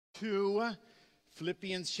2.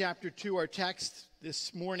 Philippians chapter 2, our text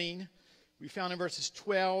this morning. We found in verses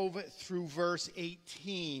 12 through verse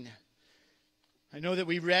 18. I know that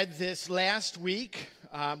we read this last week.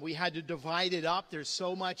 We had to divide it up. There's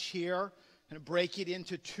so much here. I'm going to break it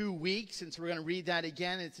into 2 weeks, and so we're going to read that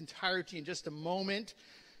again in its entirety in just a moment.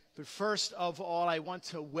 But first of all, I want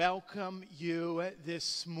to welcome you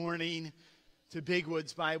this morning to Big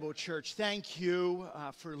Woods Bible Church. Thank you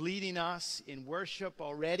for leading us in worship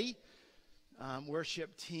already.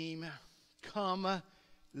 Worship team, come,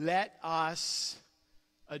 let us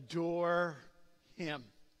adore Him.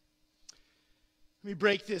 Let me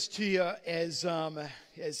break this to you as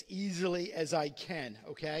easily as I can,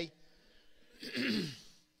 okay?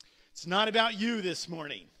 It's not about you this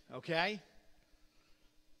morning, okay?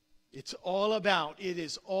 It is all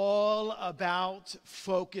about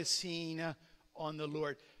focusing on the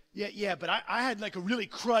Lord. Yeah, but I had like a really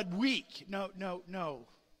crud week. No.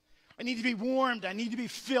 I need to be warmed. I need to be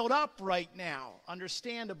filled up right now.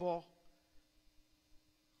 Understandable.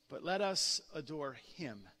 But let us adore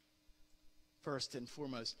Him first and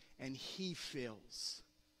foremost. And He fills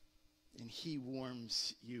and He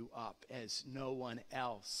warms you up as no one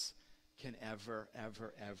else can ever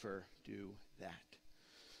do that.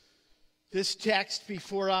 This text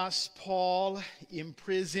before us, Paul,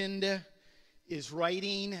 imprisoned, is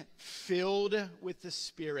writing filled with the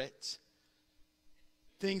Spirit.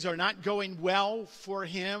 Things are not going well for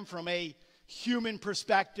him from a human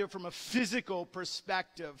perspective, from a physical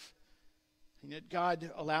perspective. And yet God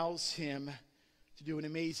allows him to do an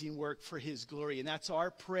amazing work for His glory. And that's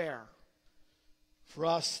our prayer for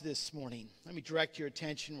us this morning. Let me direct your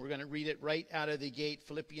attention. We're going to read it right out of the gate.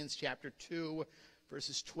 Philippians chapter 2,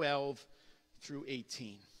 verses 12 through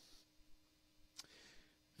 18.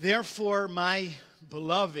 Therefore, my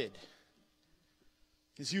beloved,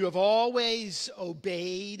 as you have always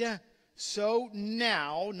obeyed, so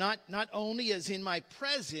now, not only as in my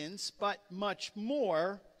presence, but much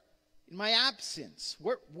more in my absence.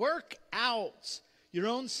 Work out your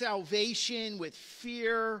own salvation with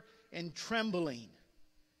fear and trembling.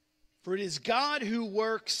 For it is God who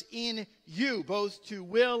works in you, both to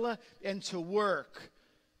will and to work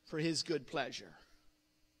for His good pleasure.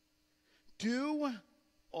 Do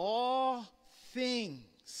all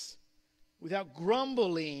things without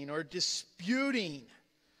grumbling or disputing,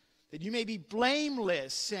 that you may be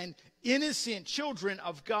blameless and innocent children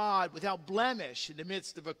of God, without blemish in the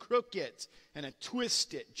midst of a crooked and a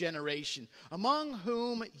twisted generation, among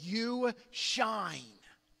whom you shine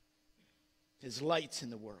as lights in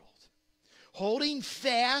the world, holding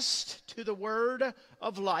fast to the word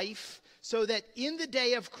of life, so that in the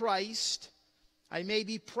day of Christ I may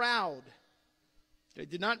be proud. I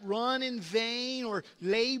did not run in vain or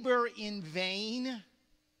labor in vain.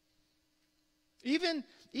 Even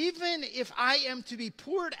if I am to be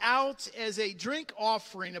poured out as a drink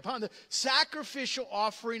offering upon the sacrificial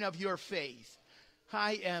offering of your faith,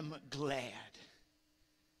 I am glad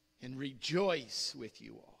and rejoice with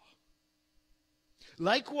you all.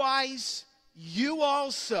 Likewise, you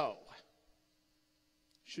also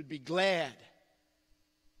should be glad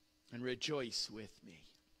and rejoice with me.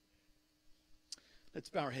 Let's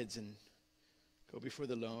bow our heads and go before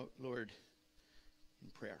the Lord in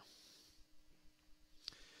prayer.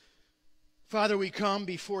 Father, we come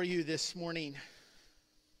before you this morning,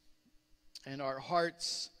 and our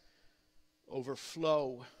hearts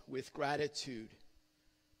overflow with gratitude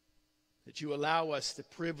that you allow us the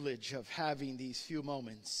privilege of having these few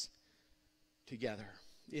moments together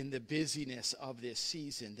in the busyness of this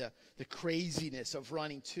season, the craziness of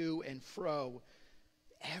running to and fro.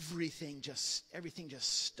 Everything just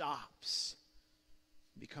stops,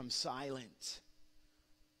 becomes silent.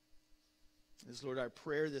 As Lord, our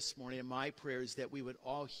prayer this morning, and my prayer, is that we would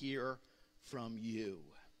all hear from you.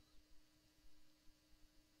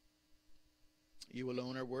 You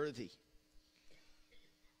alone are worthy.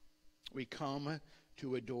 We come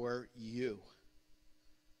to adore you.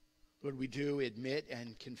 Lord, we do admit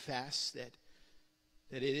and confess that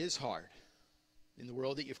it is hard in the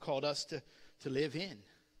world that you've called us to live in.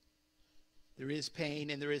 There is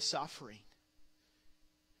pain and there is suffering.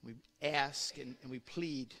 We ask and we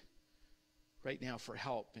plead right now for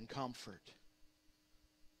help and comfort.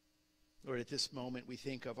 Lord, at this moment we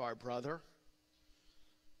think of our brother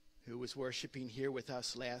who was worshiping here with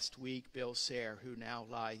us last week, Bill Sayre, who now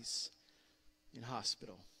lies in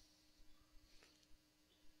hospital.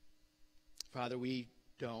 Father, we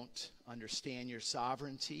don't understand your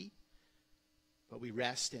sovereignty, but we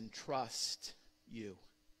rest and trust you.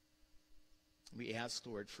 We ask,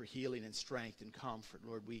 Lord, for healing and strength and comfort.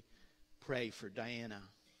 Lord, we pray for Diana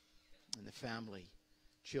and the family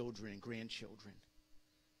children and grandchildren.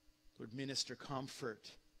 Lord, minister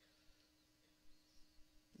comfort,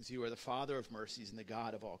 as you are the Father of mercies and the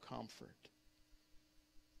God of all comfort.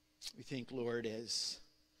 We think, Lord, as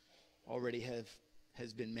already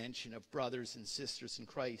has been mentioned, of brothers and sisters in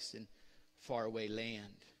Christ in faraway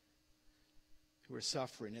land who are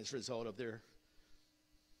suffering as a result of their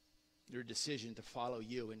decision to follow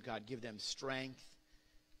you. And God, give them strength.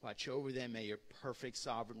 Watch over them. May your perfect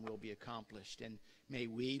sovereign will be accomplished. And may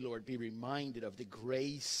we, Lord, be reminded of the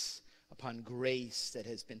grace upon grace that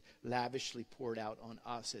has been lavishly poured out on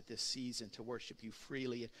us at this season to worship you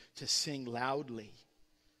freely and to sing loudly.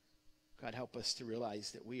 God, help us to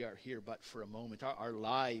realize that we are here but for a moment. Our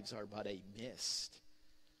lives are but a mist.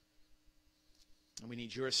 And we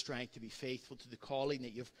need your strength to be faithful to the calling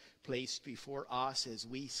that you've placed before us as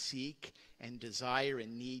we seek and desire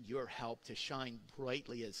and need your help to shine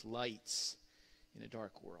brightly as lights in a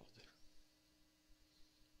dark world.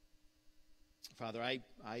 Father,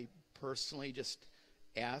 I personally just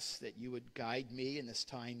ask that you would guide me in this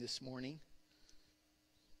time this morning.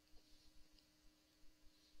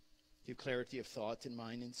 Give clarity of thought in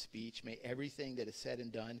mind and speech. May everything that is said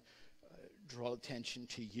and done draw attention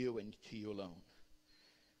to you and to you alone.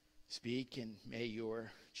 Speak, and may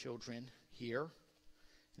your children hear.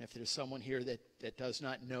 And if there's someone here that does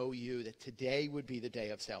not know you, that today would be the day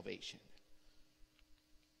of salvation.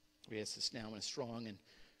 We ask this now in a strong and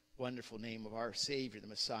wonderful name of our Savior, the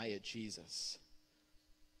Messiah, Jesus.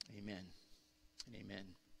 Amen and amen.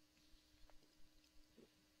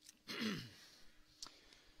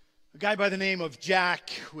 A guy by the name of Jack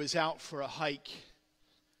was out for a hike.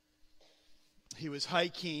 He was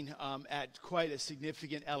hiking at quite a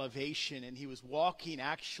significant elevation, and he was walking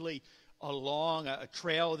actually along a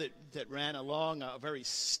trail that ran along a very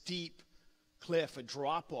steep cliff, a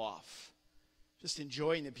drop-off. Just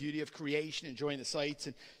enjoying the beauty of creation, enjoying the sights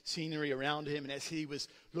and scenery around him. And as he was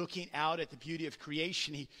looking out at the beauty of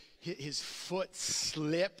creation, his foot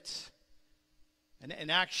slipped and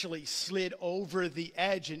actually slid over the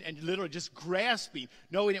edge and literally just grasping,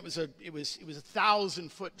 knowing it was a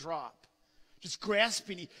 1,000-foot drop. Just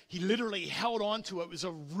grasping, he literally held on to it. It was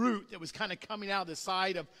a root that was kind of coming out of the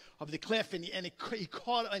side of the cliff, and he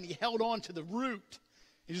caught and he held on to the root.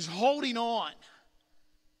 He was holding on,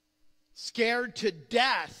 scared to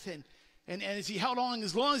death, and as he held on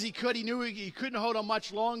as long as he could, he knew he couldn't hold on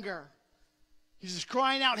much longer. He was just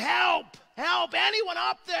crying out, "Help! Help! Anyone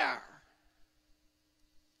up there?"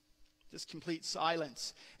 Just complete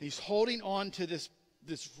silence. And he's holding on to this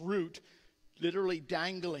root, literally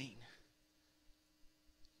dangling.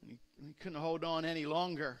 He couldn't hold on any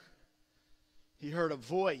longer. He heard a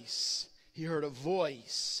voice. He heard a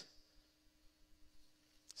voice.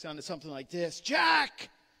 It sounded something like this. "Jack!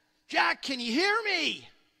 Jack, can you hear me?"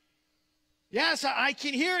 "Yes, I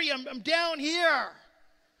can hear you. I'm down here.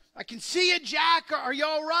 I can see you, Jack. Are you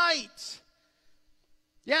all right?"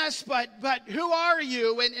 "Yes, but who are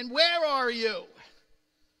you and where are you?"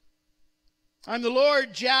 "I'm the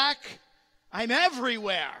Lord, Jack. I'm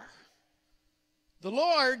everywhere." "The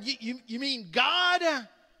Lord? You mean God?"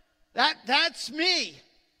 That's me.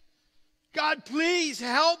 "God, please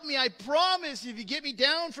help me. I promise if you get me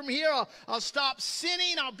down from here, I'll stop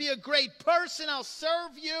sinning. I'll be a great person. I'll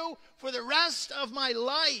serve you for the rest of my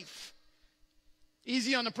life."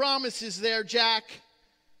 "Easy on the promises there, Jack.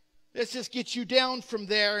 Let's just get you down from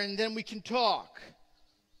there and then we can talk.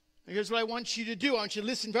 Here's what I want you to do. I want you to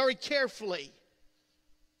listen very carefully.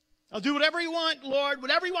 I'll do whatever you want, Lord,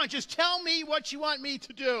 whatever you want. Just tell me what you want me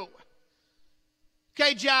to do."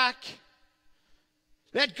 "Okay, Jack,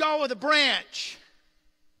 let go of the branch."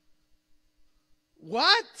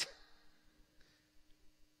 "What?"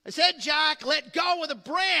 "I said, Jack, let go of the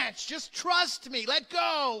branch. Just trust me. Let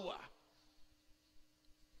go."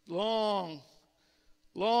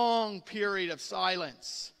 Long period of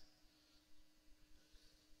silence.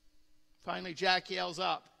 Finally, Jack yells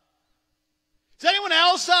up, "Is anyone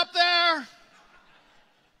else up there?"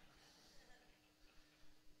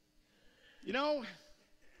 You know,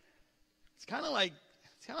 it's kind of like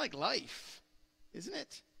life, isn't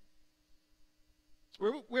it?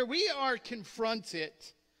 Where we are confronted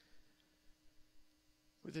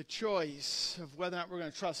with a choice of whether or not we're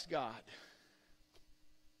going to trust God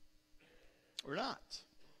or not.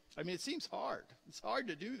 I mean, it seems hard. It's hard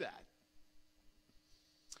to do that.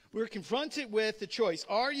 We're confronted with the choice.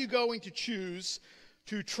 Are you going to choose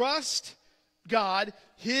to trust God,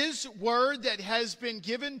 His word that has been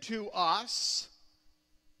given to us?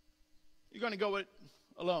 You're going to go it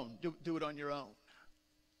alone. Do it on your own.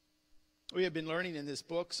 We have been learning in this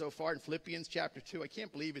book so far in Philippians chapter 2. I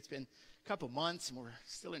can't believe it's been couple months, and we're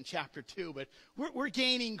still in chapter 2, but we're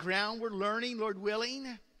gaining ground. We're learning, Lord willing.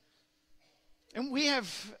 And we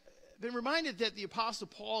have been reminded that the Apostle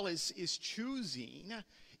Paul is choosing,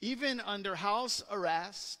 even under house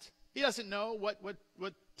arrest. He doesn't know what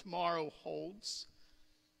tomorrow holds.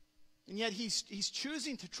 And yet he's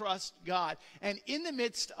choosing to trust God. And in the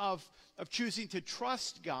midst of choosing to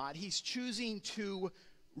trust God, he's choosing to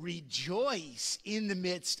rejoice in the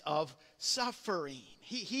midst of suffering.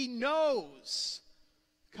 He knows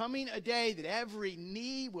coming a day that every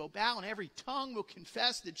knee will bow and every tongue will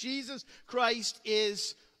confess that Jesus Christ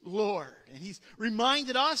is Lord. And he's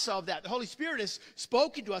reminded us of that. The Holy Spirit has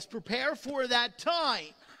spoken to us. Prepare for that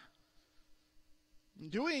time. In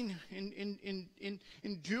doing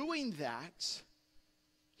that,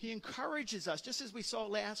 he encourages us, just as we saw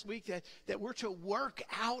last week, that we're to work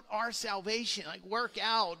out our salvation. Like work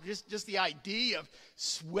out, just the idea of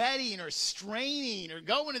sweating or straining or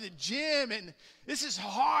going to the gym. And this is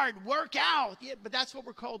hard, work out. Yeah, but that's what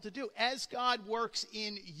we're called to do. As God works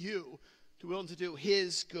in you, to will to do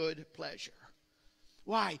his good pleasure.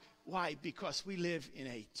 Why? Because we live in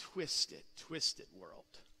a twisted world.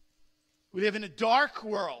 We live in a dark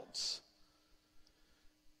world.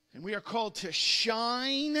 And we are called to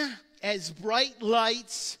shine as bright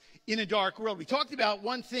lights in a dark world. We talked about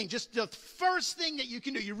one thing, just the first thing that you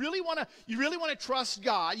can do. You really want to trust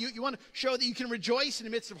God. You want to show that you can rejoice in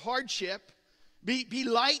the midst of hardship. Be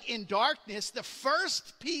light in darkness. The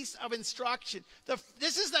first piece of instruction.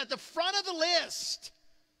 This is at the front of the list.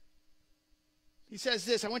 He says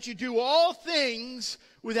this, I want you to do all things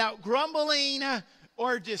without grumbling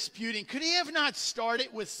or disputing. Could he have not started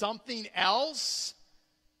with something else?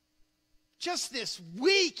 Just this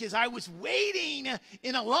week, as I was waiting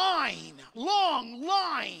in a long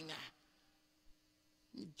line,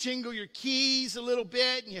 you jingle your keys a little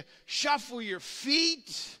bit and you shuffle your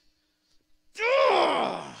feet.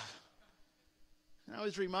 Ugh! And I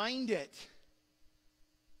was reminded,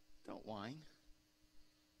 don't whine.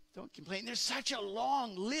 Don't complain. There's such a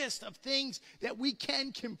long list of things that we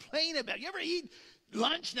can complain about. You ever eat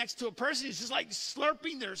lunch next to a person who's just like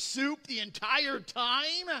slurping their soup the entire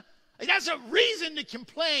time? Like, that's a reason to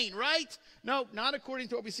complain, right? No, not according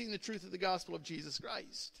to what we see in the truth of the gospel of Jesus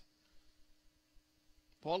Christ.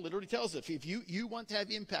 Paul literally tells us, if you want to have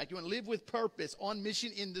impact, you want to live with purpose, on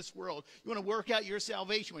mission in this world, you want to work out your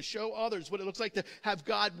salvation, you want to show others what it looks like to have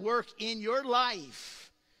God work in your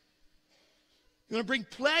life. You want to bring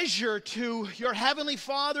pleasure to your Heavenly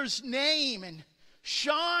Father's name and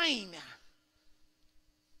shine.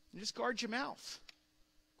 And just guard your mouth.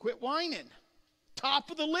 Quit whining.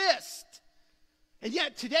 Top of the list. And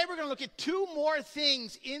yet, today we're going to look at two more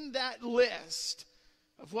things in that list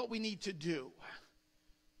of what we need to do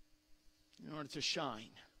in order to shine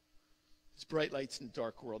as bright lights in the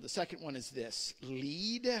dark world. The second one is this: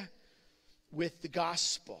 lead with the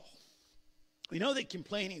gospel. We know that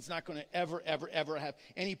complaining is not going to ever have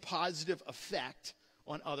any positive effect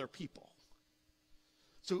on other people.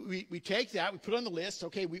 So we take that, we put it on the list.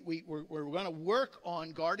 Okay, we're going to work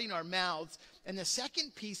on guarding our mouths. And the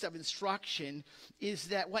second piece of instruction is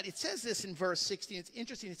that it says this in verse 16. It's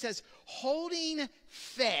interesting. It says, holding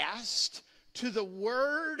fast to the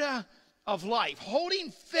word of life.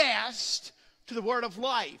 Holding fast to the word of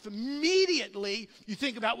life. Immediately, you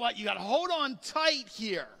think about what? You got to hold on tight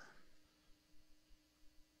here.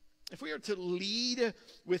 If we are to lead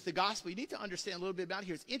with the gospel, you need to understand a little bit about it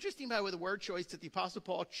here. It's interesting, by the way, the word choice that the Apostle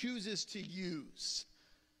Paul chooses to use.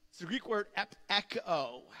 It's the Greek word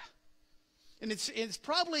echo. And it's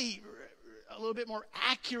probably a little bit more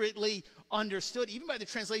accurately understood, even by the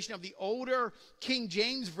translation of the older King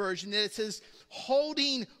James Version, that it says,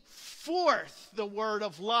 holding forth the word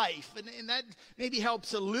of life. And that maybe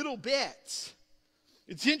helps a little bit.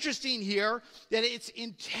 It's interesting here that it's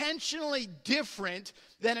intentionally different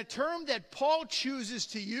than a term that Paul chooses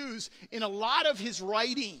to use in a lot of his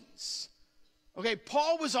writings. Okay,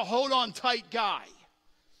 Paul was a hold-on-tight guy.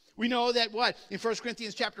 We know that in 1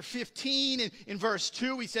 Corinthians chapter 15, in verse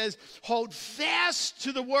 2, he says, hold fast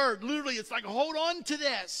to the word. Literally, it's like, hold on to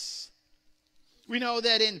this. We know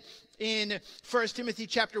that in 1 Timothy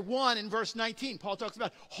chapter 1, in verse 19, Paul talks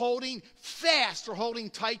about holding fast or holding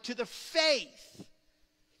tight to the faith.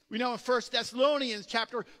 We know in 1 Thessalonians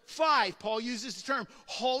chapter 5, Paul uses the term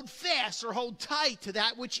hold fast or hold tight to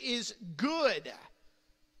that which is good.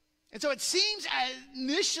 And so it seems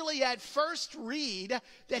initially at first read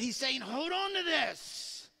that he's saying, hold on to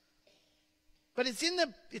this. But it's in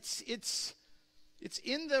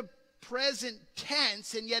the present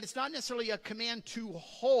tense, and yet it's not necessarily a command to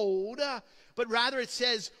hold, but rather it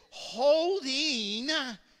says holding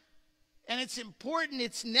And it's important,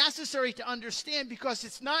 it's necessary to understand, because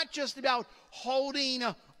it's not just about holding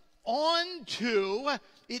on to.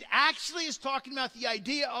 It actually is talking about the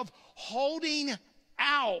idea of holding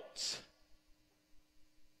out.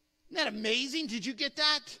 Isn't that amazing? Did you get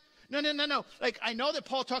that? No. Like, I know that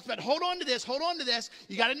Paul talks about hold on to this.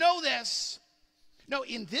 You got to know this. No,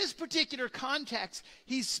 in this particular context,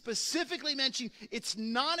 he's specifically mentioning it's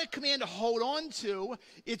not a command to hold on to.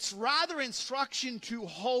 It's rather instruction to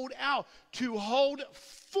hold out, to hold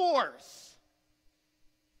forth.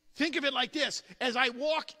 Think of it like this. As I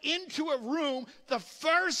walk into a room, the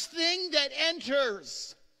first thing that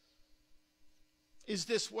enters is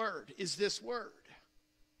this word,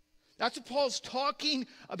 That's what Paul's talking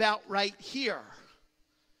about right here.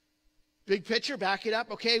 Big picture, back it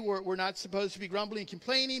up. Okay, we're not supposed to be grumbling and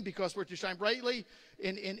complaining because we're to shine brightly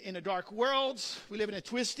in a dark world. We live in a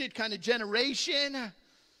twisted kind of generation.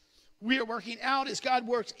 We are working out as God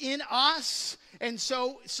works in us. And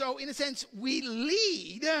so in a sense, we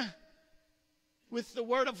lead with the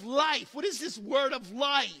word of life. What is this word of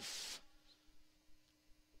life?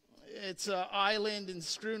 It's an island in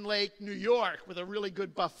Schroon Lake, New York, with a really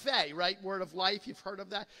good buffet, right? Word of life, you've heard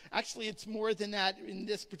of that. Actually, it's more than that in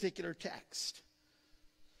this particular text.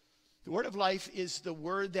 The word of life is the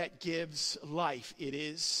word that gives life. It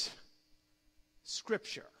is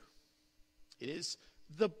Scripture. It is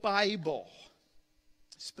the Bible.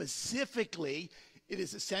 Specifically, it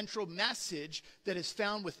is a central message that is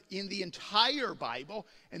found within the entire Bible,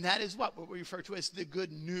 and that is what we refer to as the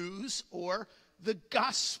good news or the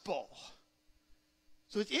gospel.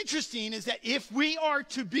 So what's interesting is that if we are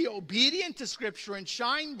to be obedient to Scripture and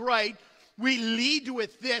shine bright, we lead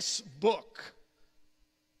with this book.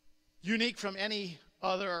 Unique from any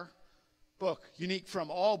other book, unique from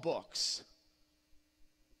all books.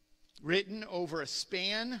 Written over a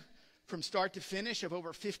span from start to finish of over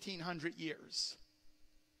 1,500 years.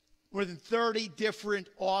 More than 30 different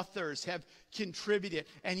authors have contributed.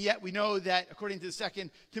 And yet we know that, according to 2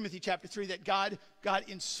 Timothy chapter 3, that God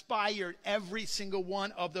inspired every single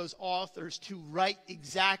one of those authors to write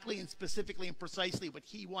exactly and specifically and precisely what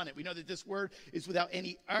he wanted. We know that this word is without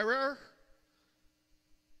any error.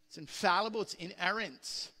 It's infallible. It's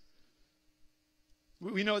inerrant.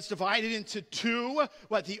 We know it's divided into two,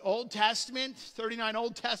 the Old Testament, 39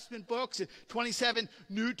 Old Testament books, and 27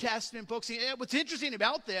 New Testament books. And what's interesting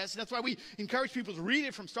about this, and that's why we encourage people to read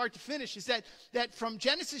it from start to finish, is that from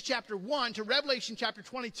Genesis chapter 1 to Revelation chapter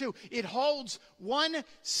 22, it holds one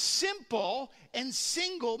simple and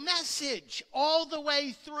single message all the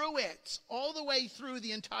way through it, all the way through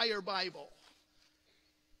the entire Bible.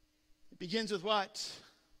 It begins with what?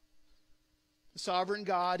 The sovereign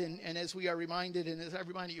God, and as we are reminded, and as I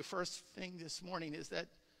reminded you first thing this morning, is that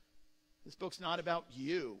this book's not about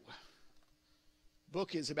you. The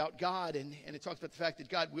book is about God, and it talks about the fact that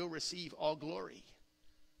God will receive all glory.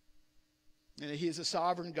 And that he is a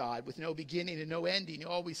sovereign God with no beginning and no ending. He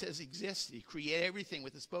always has existed. He created everything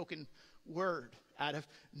with a spoken word out of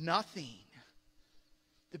nothing.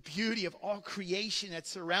 The beauty of all creation that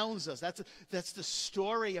surrounds us. That's the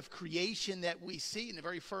story of creation that we see in the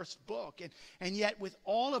very first book. And yet with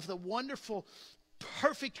all of the wonderful,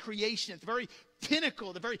 perfect creation at the very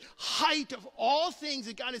pinnacle, the very height of all things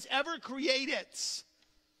that God has ever created,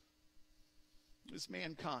 is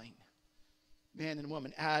mankind. Man and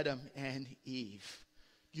woman, Adam and Eve.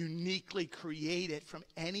 Uniquely created from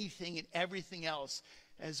anything and everything else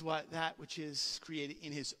as that which is created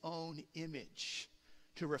in his own image,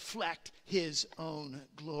 to reflect his own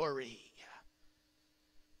glory.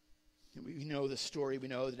 And we know the story. We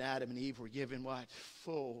know that Adam and Eve were given what?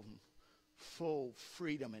 Full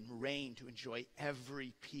freedom and reign to enjoy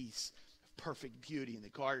every piece of perfect beauty in the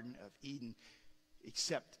Garden of Eden,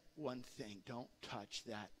 except one thing: don't touch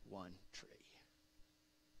that one tree.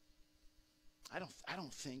 I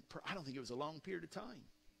don't think it was a long period of time.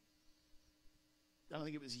 I don't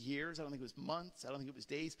think it was years. I don't think it was months. I don't think it was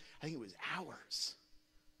days. I think it was hours.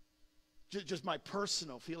 Just my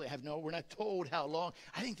personal feeling. We're not told how long.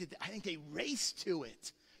 I think they raced to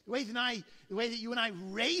it. The way that you and I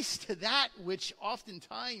race to that, which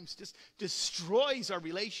oftentimes just destroys our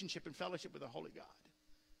relationship and fellowship with the Holy God.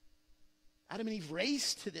 Adam and Eve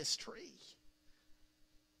raced to this tree.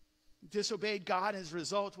 Disobeyed God, as a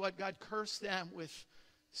result, God cursed them with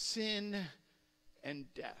sin and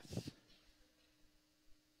death.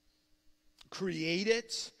 Created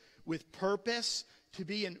with purpose to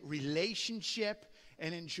be in relationship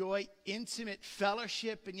and enjoy intimate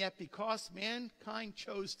fellowship, and yet because mankind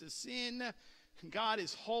chose to sin, and God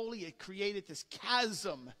is holy, it created this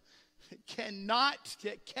chasm that cannot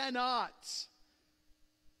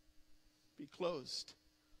be closed.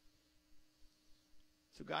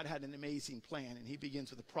 So God had an amazing plan, and he begins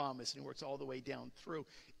with a promise, and he works all the way down through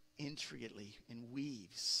intricately and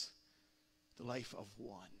weaves the life of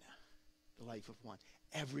one. The life of one.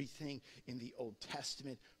 Everything in the Old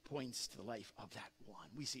Testament points to the life of that one.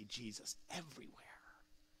 We see Jesus everywhere.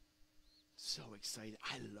 So excited.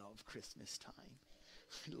 I love Christmas time.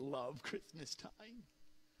 I love Christmas time.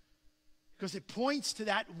 Because it points to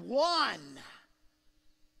that one.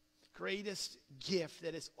 The greatest gift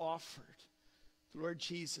that is offered. The Lord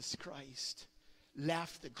Jesus Christ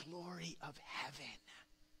left the glory of heaven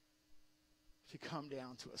to come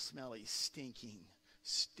down to a smelly, stinking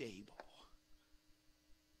stable.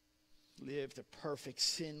 Lived a perfect,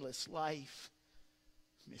 sinless life,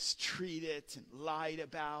 mistreated and lied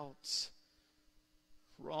about,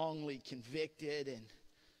 wrongly convicted, and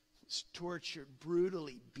was tortured,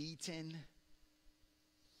 brutally beaten,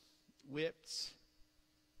 whipped,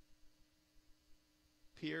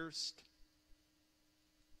 pierced,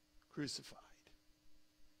 crucified.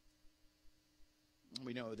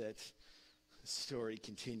 We know that the story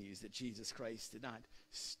continues that Jesus Christ did not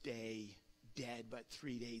stay dead, but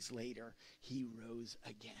 3 days later, he rose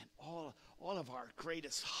again. All of our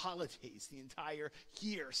greatest holidays, the entire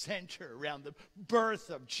year, center around the birth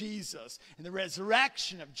of Jesus and the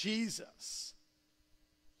resurrection of Jesus.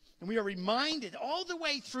 And we are reminded all the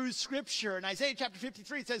way through Scripture, in Isaiah chapter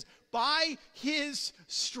 53, it says, by his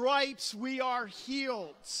stripes we are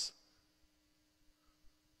healed.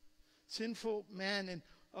 Sinful men and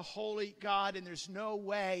a holy God, and there's no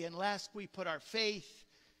way unless we put our faith,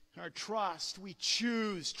 our trust, we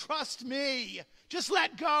choose, trust me. Just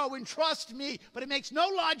let go and trust me. But it makes no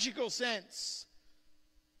logical sense.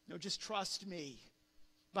 No, just trust me.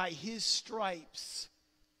 By his stripes,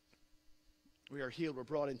 we are healed. We're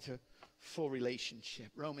brought into full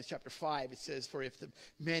relationship. Romans chapter 5, it says, for if the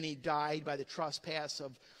many died by the trespass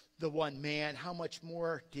of the one man, how much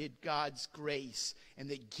more did God's grace and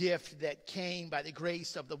the gift that came by the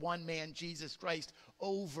grace of the one man, Jesus Christ,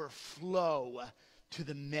 overflow to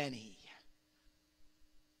the many.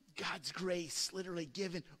 God's grace, literally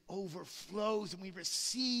given, overflows, and we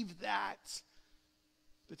receive that.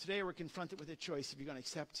 But today we're confronted with a choice if you're going to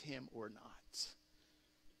accept him or not.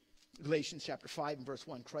 Galatians chapter 5 and verse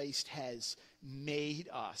 1, Christ has made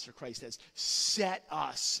us, or Christ has set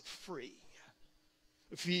us free.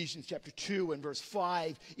 Ephesians chapter 2 and verse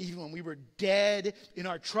 5, even when we were dead in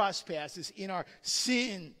our trespasses, in our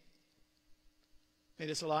sin, made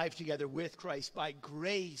us alive together with Christ. By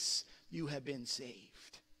grace you have been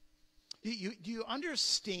saved. Do you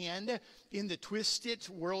understand in the twisted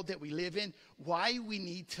world that we live in why we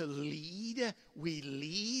need to lead? We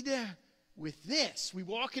lead with this. We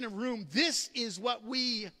walk in a room. This is what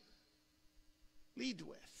we lead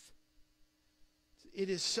with. It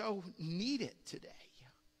is so needed today.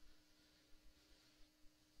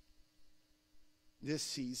 This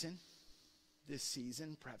season,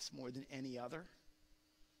 perhaps more than any other,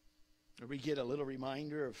 we get a little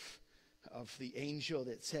reminder of the angel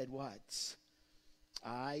that said what?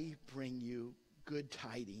 I bring you good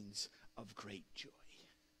tidings of great joy.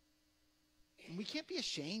 And we can't be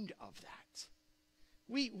ashamed of that.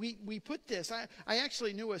 We put this, I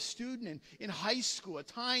actually knew a student in high school, a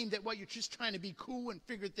time that you're just trying to be cool and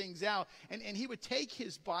figure things out. And he would take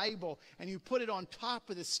his Bible and you put it on top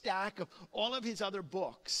of the stack of all of his other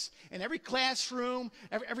books. And every classroom,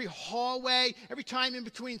 every hallway, every time in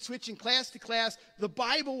between switching class to class, the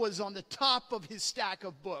Bible was on the top of his stack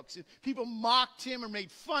of books. And people mocked him or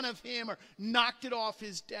made fun of him or knocked it off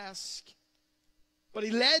his desk. But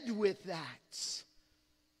he led with that.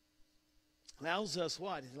 Allows us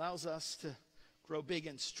what? It allows us to grow big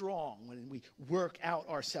and strong when we work out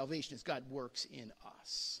our salvation as God works in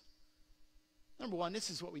us. Number one,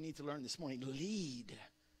 this is what we need to learn this morning. Lead.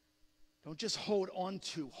 Don't just hold on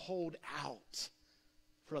to, hold out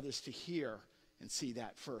for others to hear and see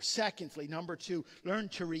that first. Secondly, number two, learn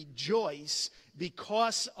to rejoice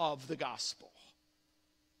because of the gospel.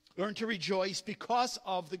 Learn to rejoice because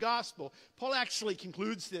of the gospel. Paul actually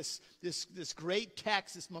concludes this great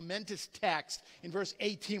text, this momentous text in verse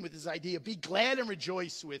 18 with this idea, be glad and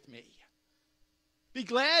rejoice with me. Be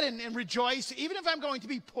glad and rejoice, even if I'm going to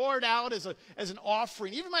be poured out as an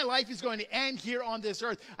offering, even if my life is going to end here on this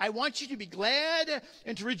earth. I want you to be glad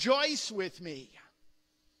and to rejoice with me.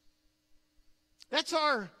 That's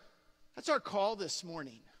our call this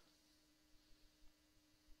morning.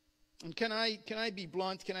 And can I be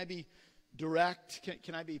blunt? Can I be direct?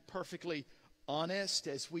 Can I be perfectly honest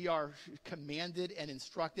as we are commanded and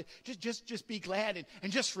instructed? Just be glad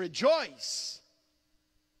and just rejoice.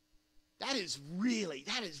 That is really,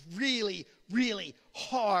 really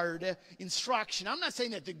hard instruction. I'm not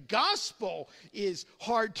saying that the gospel is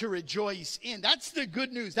hard to rejoice in. That's the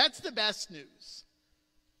good news. That's the best news.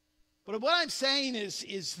 But what I'm saying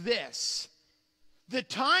is this. The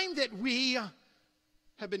time that we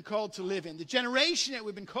have been called to live in, the generation that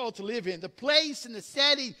we've been called to live in, the place and the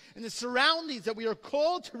setting and the surroundings that we are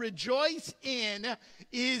called to rejoice in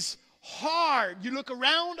is hard. You look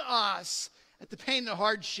around us at the pain and the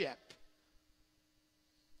hardship.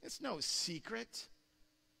 It's no secret.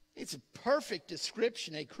 It's a perfect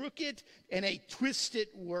description, a crooked and a twisted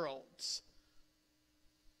world.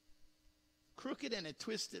 Crooked and a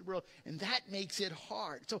twisted world, and that makes it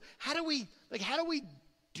hard. So how do we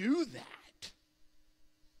do that?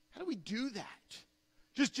 How do we do that?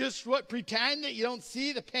 Just what, pretend that you don't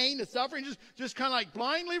see the pain, the suffering, just kind of like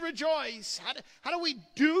blindly rejoice? How do we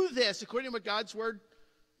do this according to what God's word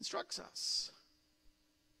instructs us?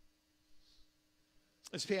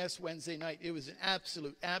 This past Wednesday night, it was an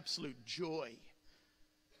absolute joy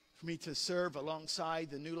for me to serve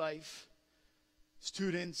alongside the New Life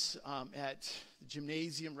students at the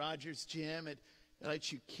gymnasium, Rogers Gym at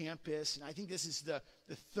LHU campus. And I think this is the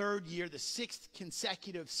third year, the sixth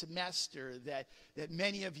consecutive semester that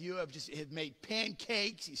many of you have made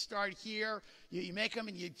pancakes. You start here, you make them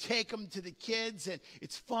and you take them to the kids, and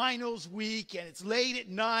it's finals week and it's late at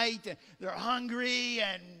night and they're hungry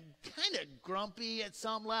and kind of grumpy at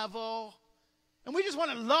some level. And we just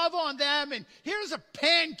want to love on them, and here's a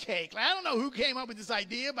pancake. I don't know who came up with this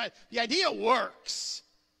idea, but the idea works.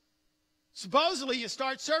 Supposedly, you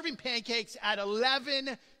start serving pancakes at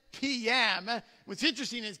 11 p.m. What's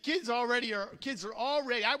interesting is kids are already,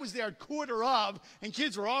 I was there at quarter of, and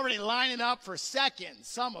kids were already lining up for seconds,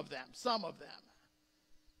 some of them.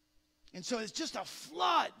 And so it's just a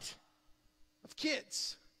flood of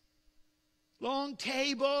kids. Long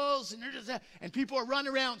tables, and people are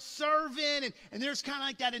running around serving, and there's kind of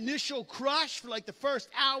like that initial crush for like the first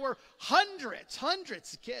hour.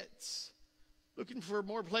 Hundreds of kids looking for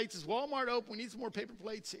more plates. Is Walmart open? We need some more paper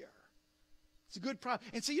plates here. It's a good problem.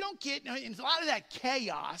 And so you don't get, in a lot of that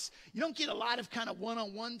chaos, you don't get a lot of kind of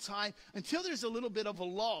one-on-one time until there's a little bit of a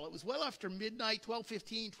lull. It was well after midnight,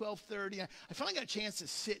 12:15, 12:30. I finally got a chance to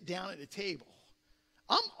sit down at a table.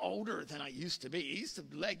 I'm older than I used to be. I used to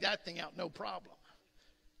leg that thing out, no problem.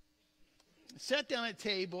 I sat down at a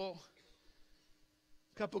table,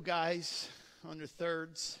 a couple guys on their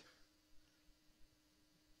thirds,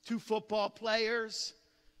 2 football players,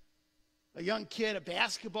 a young kid, a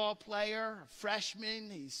basketball player, a freshman,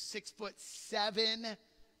 he's 6'7", a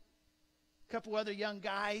couple other young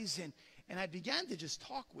guys, and I began to just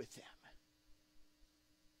talk with them.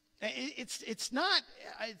 It's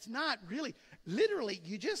not really, literally,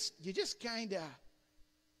 you just kind of,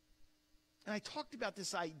 and I talked about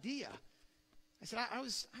this idea. I said, I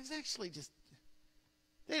was actually just,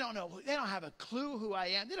 they don't have a clue who I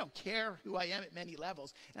am. They don't care who I am at many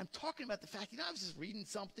levels. And I'm talking about the fact, I was just reading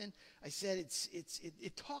something. I said,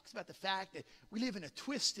 it talks about the fact that we live in a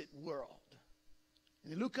twisted world.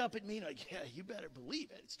 And they look up at me and like, yeah, you better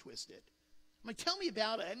believe it, it's twisted. I'm like, tell me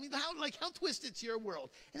about it. I mean, how twisted's your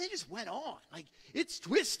world? And they just went on. Like, it's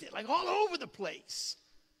twisted, like all over the place.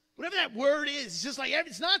 Whatever that word is, it's just like,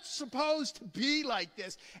 it's not supposed to be like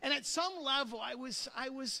this. And at some level, I was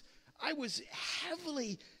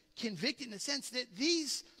heavily convicted in the sense that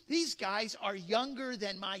these guys are younger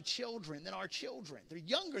than my children, than our children. They're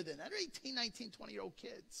younger than that. They're 18, 19, 20-year-old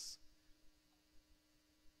kids.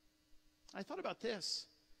 I thought about this.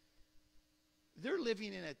 They're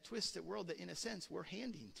living in a twisted world that, in a sense, we're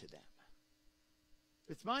handing to them.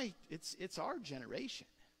 It's our generation.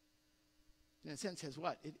 In a sense, has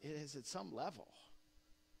what? It has at some level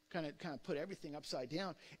kind of put everything upside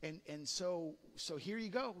down. And so here you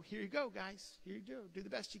go, guys. Here you go. Do the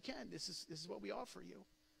best you can. This is what we offer you.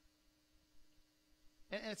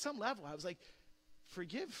 And at some level, I was like,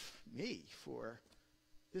 forgive me for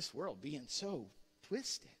this world being so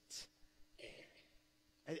twisted.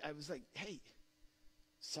 I was like, hey,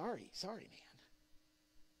 sorry, man.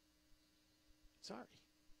 Sorry.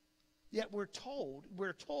 Yet we're told,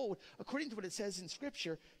 according to what it says in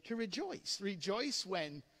Scripture, to rejoice. Rejoice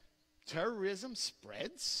when terrorism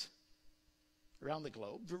spreads around the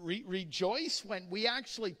globe. Rejoice when we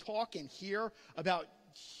actually talk and hear about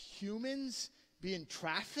humans being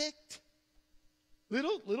trafficked.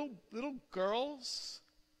 Little girls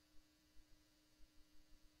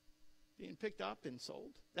being picked up and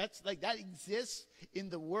sold. That exists in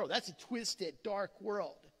the world. That's a twisted, dark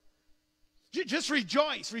world. Just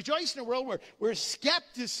rejoice. Rejoice in a world where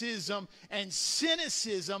skepticism and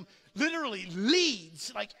cynicism literally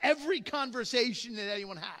leads like every conversation that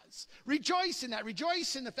anyone has. Rejoice in that.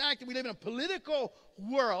 Rejoice in the fact that we live in a political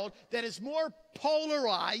world that is more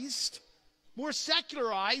polarized, more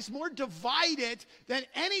secularized, more divided than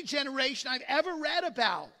any generation I've ever read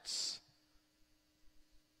about.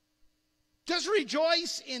 Just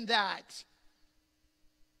rejoice in that.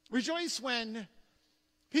 Rejoice when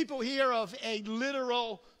people hear of a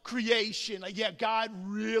literal creation. Like, yeah, God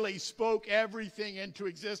really spoke everything into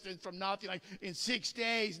existence from nothing, like in 6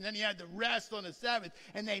 days, and then he had the rest on the seventh.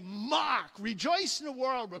 And they mock. Rejoice in the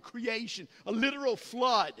world of creation, a literal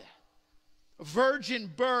flood, a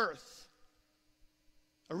virgin birth,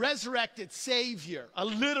 a resurrected Savior, a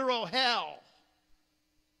literal hell.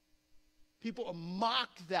 People mock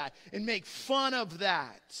that and make fun of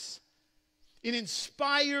that. An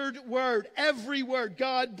inspired word, every word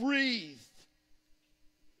God breathed.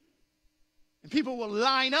 And people will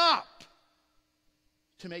line up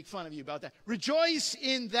to make fun of you about that. Rejoice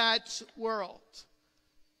in that world.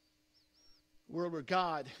 A world where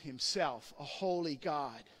God himself, a holy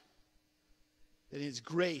God, that in his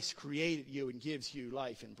grace created you and gives you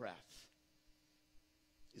life and breath,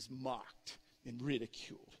 is mocked and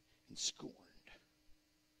ridiculed and scorned.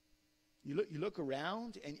 You look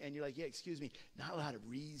around and you're like, yeah, excuse me, not a lot of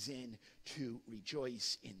reason to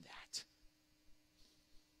rejoice in that.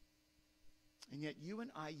 And yet you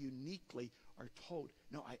and I uniquely are told,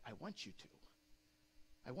 no, I want you to.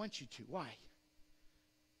 I want you to. Why?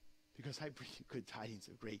 Because I bring you good tidings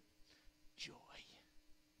of great joy.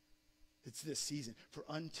 It's this season. For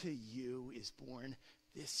unto you is born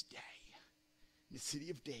this day in the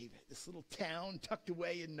city of David, this little town tucked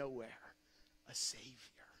away in nowhere, a Savior,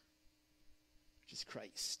 which is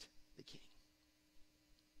Christ the King.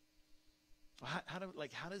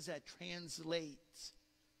 How does that translate?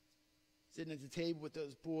 Sitting at the table with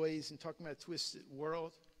those boys and talking about a twisted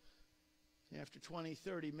world. And after 20,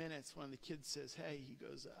 30 minutes, one of the kids says, hey, he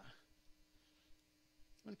goes,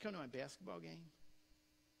 want to come to my basketball game?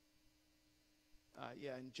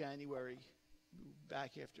 Yeah, in January,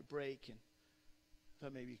 back after break, and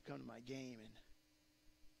thought maybe you'd come to my game. And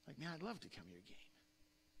like, man, I'd love to come to your game.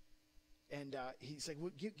 And he's like,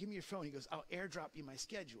 well, give me your phone. He goes, I'll airdrop you my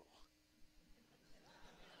schedule.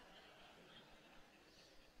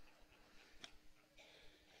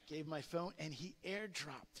 Gave my phone, and he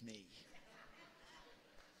airdropped me.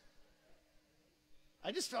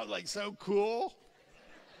 I just felt like so cool.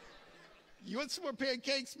 You want some more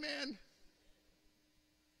pancakes, man?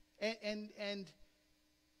 And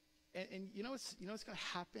you know what's going to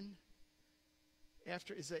happen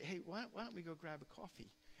after is that, hey, why don't we go grab a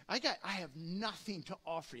coffee? I have nothing to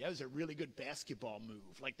offer you. That was a really good basketball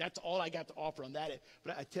move. Like, that's all I got to offer on that.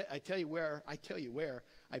 But I tell you where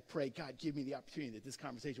I pray, God, give me the opportunity at this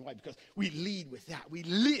conversation. Why? Because we lead with that. We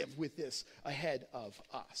live with this ahead of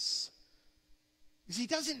us. You see, it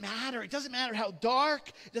doesn't matter. It doesn't matter how dark.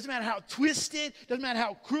 It doesn't matter how twisted. It doesn't matter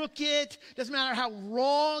how crooked. It doesn't matter how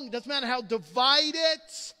wrong. It doesn't matter how divided.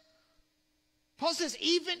 Paul says,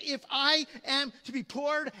 even if I am to be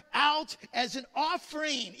poured out as an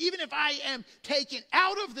offering, even if I am taken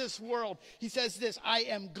out of this world, he says this, I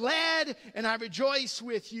am glad and I rejoice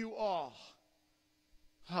with you all.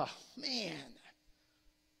 Oh, man.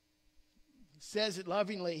 He says it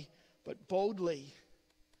lovingly, but boldly.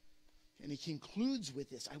 And he concludes with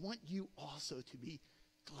this, I want you also to be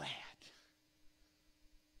glad.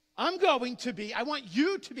 I want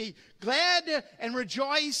you to be glad and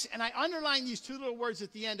rejoice. And I underline these two little words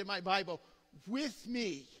at the end of my Bible, with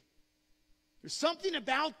me. There's something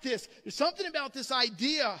about this. There's something about this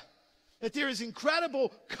idea that there is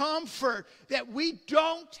incredible comfort that we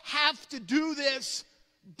don't have to do this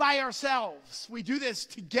by ourselves. We do this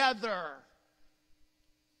together.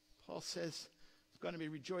 Paul says, I'm going to be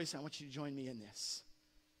rejoicing. I want you to join me in this.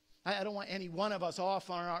 I don't want any one of us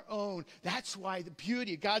off on our own. That's why the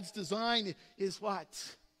beauty of God's design is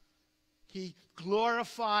what? He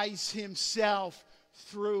glorifies himself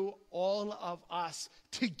through all of us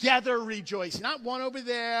together rejoicing. Not one over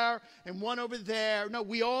there and one over there. No,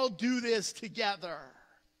 we all do this together.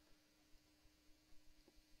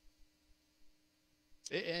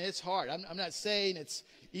 And it's hard. I'm not saying it's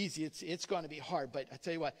easy. It's going to be hard. But I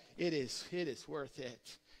tell you what, it is worth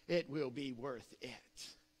it. It will be worth it.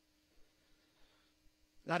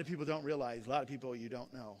 A lot of people don't realize, a lot of people you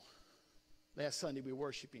don't know. Last Sunday we were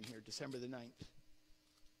worshiping here, December the 9th.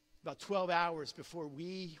 About 12 hours before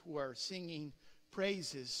we were singing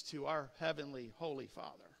praises to our heavenly Holy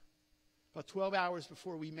Father. About 12 hours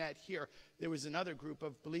before we met here, there was another group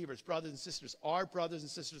of believers, brothers and sisters, our brothers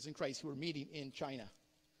and sisters in Christ who were meeting in China.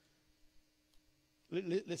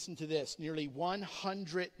 Listen to this. Nearly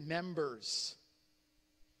 100 members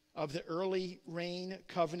of the Early Rain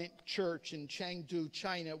Covenant Church in Chengdu,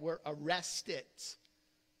 China, were arrested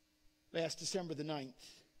last December the 9th.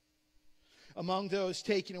 Among those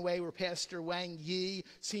taken away were Pastor Wang Yi,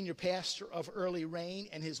 senior pastor of Early Rain,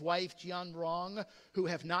 and his wife Jian Rong, who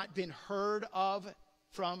have not been heard of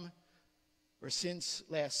from or since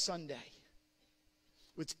last Sunday.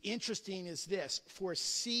 What's interesting is this: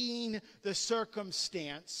 foreseeing the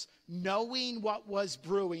circumstance, knowing what was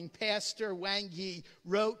brewing, Pastor Wang Yi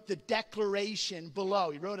wrote the declaration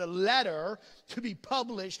below. He wrote a letter to be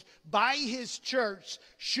published by his church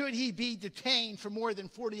should he be detained for more than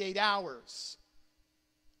 48 hours.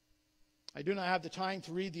 I do not have the time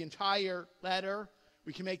to read the entire letter.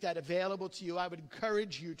 We can make that available to you. I would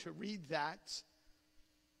encourage you to read that.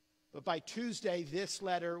 But by Tuesday, this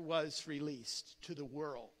letter was released to the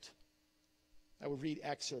world. I will read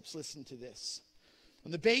excerpts. Listen to this.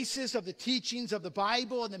 On the basis of the teachings of the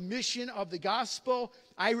Bible and the mission of the gospel,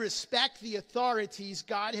 I respect the authorities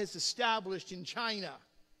God has established in China.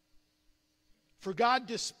 For God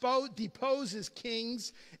deposes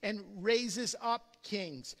kings and raises up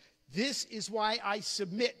kings. This is why I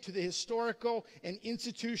submit to the historical and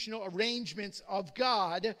institutional arrangements of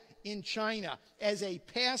God in China. As a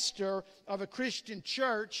pastor of a Christian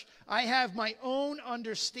church, I have my own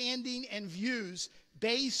understanding and views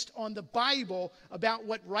based on the Bible about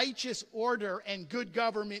what righteous order and good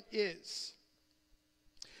government is.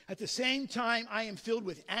 At the same time, I am filled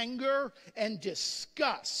with anger and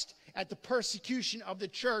disgust at the persecution of the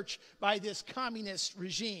church by this communist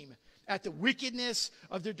regime, at the wickedness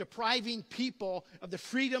of their depriving people of the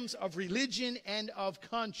freedoms of religion and of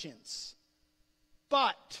conscience.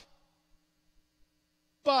 But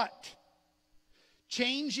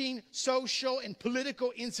changing social and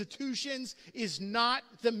political institutions is not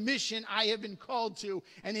the mission I have been called to,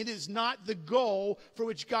 and it is not the goal for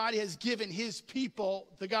which God has given his people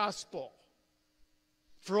the gospel.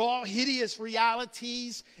 For all hideous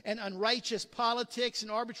realities and unrighteous politics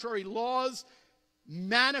and arbitrary laws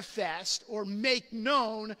manifest or make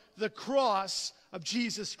known the cross of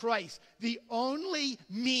Jesus Christ, the only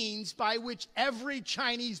means by which every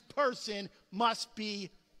Chinese person must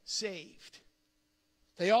be saved.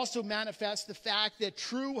 They also manifest the fact that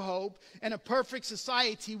true hope and a perfect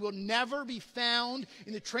society will never be found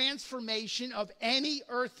in the transformation of any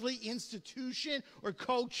earthly institution or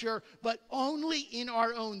culture, but only in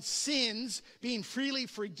our own sins, being freely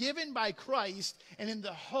forgiven by Christ and in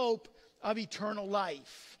the hope of eternal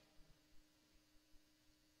life.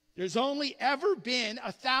 There's only ever been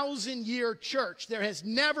a 1,000-year church. There has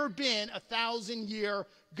never been a 1,000-year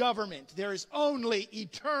government. There is only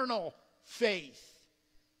eternal faith.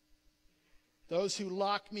 Those who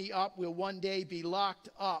lock me up will one day be locked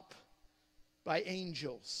up by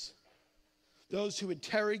angels. Those who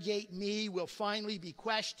interrogate me will finally be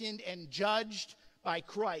questioned and judged by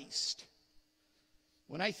Christ.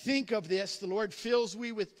 When I think of this, the Lord fills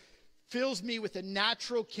me with a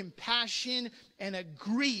natural compassion and a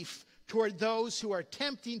grief toward those who are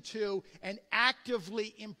attempting to and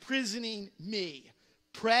actively imprisoning me.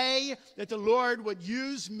 Pray that the Lord would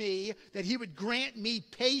use me, that he would grant me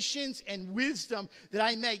patience and wisdom, that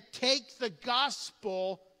I may take the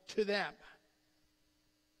gospel to them.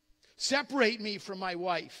 Separate me from my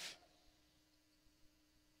wife.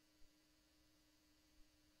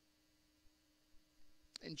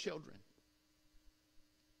 And children.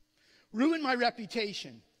 Ruin my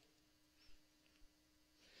reputation.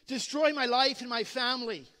 Destroy my life and my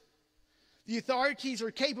family. The authorities are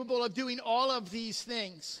capable of doing all of these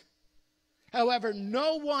things. However,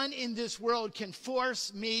 no one in this world can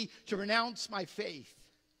force me to renounce my faith.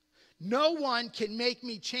 No one can make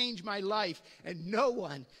me change my life, and no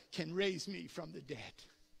one can raise me from the dead.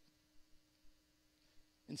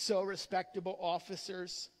 And so, respectable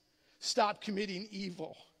officers, stop committing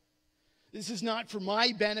evil. This is not for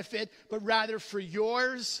my benefit, but rather for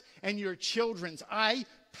yours and your children's. I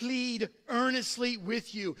plead earnestly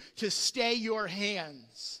with you to stay your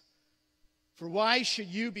hands. For why should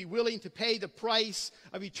you be willing to pay the price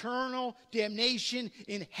of eternal damnation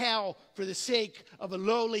in hell for the sake of a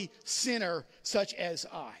lowly sinner such as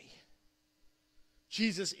I?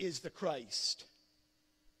 Jesus is the Christ,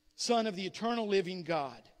 Son of the eternal living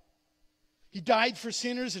God. He died for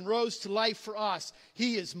sinners and rose to life for us.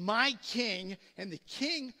 He is my King and the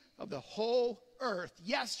King of the whole earth,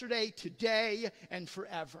 yesterday, today, and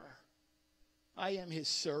forever. I am his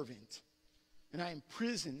servant, and I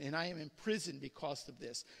am imprisoned because of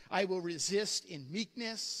this. I will resist in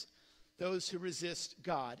meekness those who resist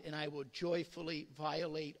God, and I will joyfully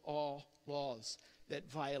violate all laws that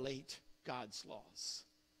violate God's laws.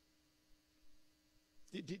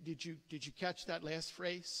 Did you catch that last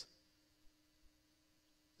phrase?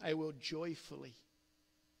 I will joyfully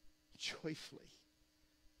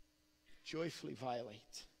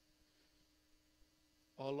violate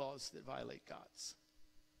all laws that violate God's.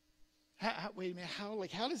 Wait a minute,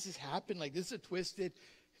 how does this happen? Like, this is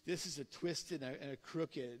a twisted and a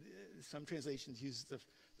crooked, some translations use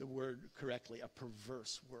the word correctly, a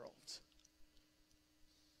perverse world.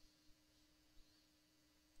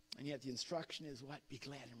 And yet the instruction is what? Be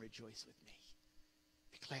glad and rejoice with me.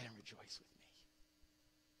 Be glad and rejoice with me.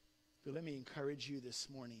 But let me encourage you this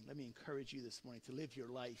morning. To live your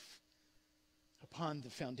life upon the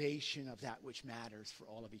foundation of that which matters for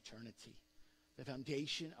all of eternity. The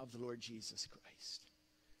foundation of the Lord Jesus Christ.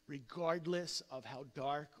 Regardless of how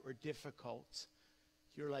dark or difficult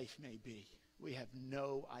your life may be, we have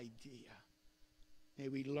no idea. May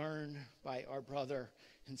we learn by our brother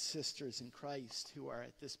and sisters in Christ who are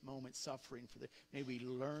at this moment suffering for may we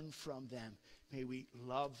learn from them. May we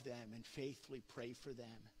love them and faithfully pray for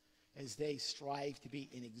them as they strive to be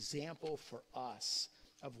an example for us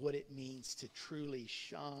of what it means to truly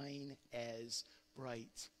shine as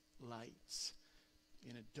bright lights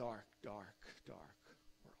in a dark, dark, dark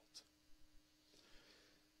world.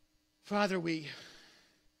 Father, we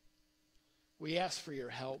ask for your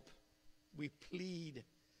help. We plead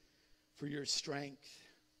for your strength.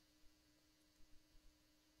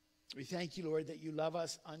 We thank you, Lord, that you love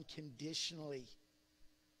us unconditionally.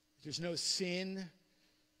 There's no sin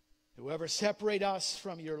that will ever separate us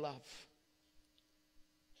from your love.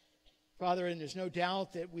 Father, and there's no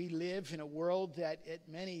doubt that we live in a world that at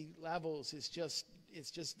many levels is just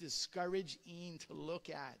discouraging to look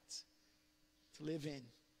at, to live in.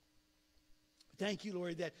 Thank you,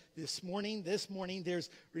 Lord, that this morning, there's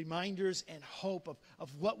reminders and hope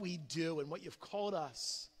of what we do and what you've called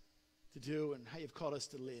us to do and how you've called us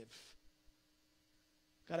to live.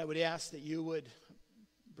 God, I would ask that you would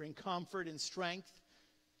bring comfort and strength,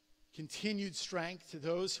 continued strength to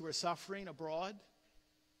those who are suffering abroad.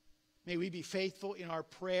 May we be faithful in our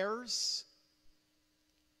prayers.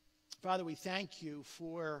 Father, we thank you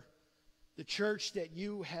for the church that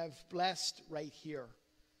you have blessed right here.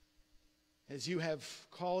 As you have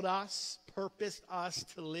called us, purposed us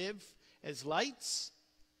to live as lights,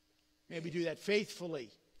 may we do that faithfully,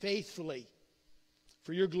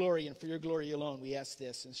 for your glory and for your glory alone. We ask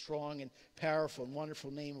this in strong and powerful and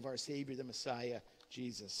wonderful name of our Savior, the Messiah,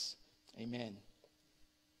 Jesus. Amen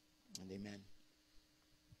and amen.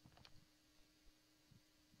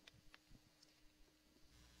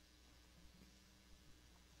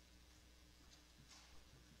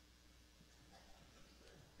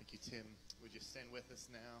 Thank you, Tim. Would you stand with us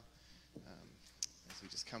now as we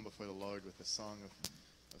just come before the Lord with a song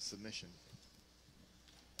of submission?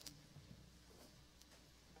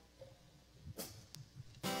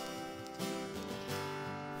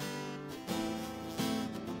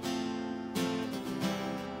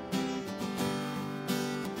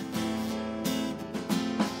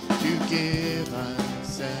 To give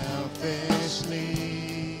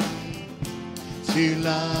unselfishly, to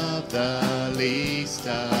love the least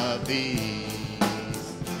of these.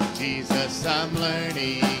 Jesus, I'm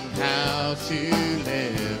learning how to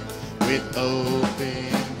live with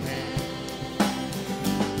open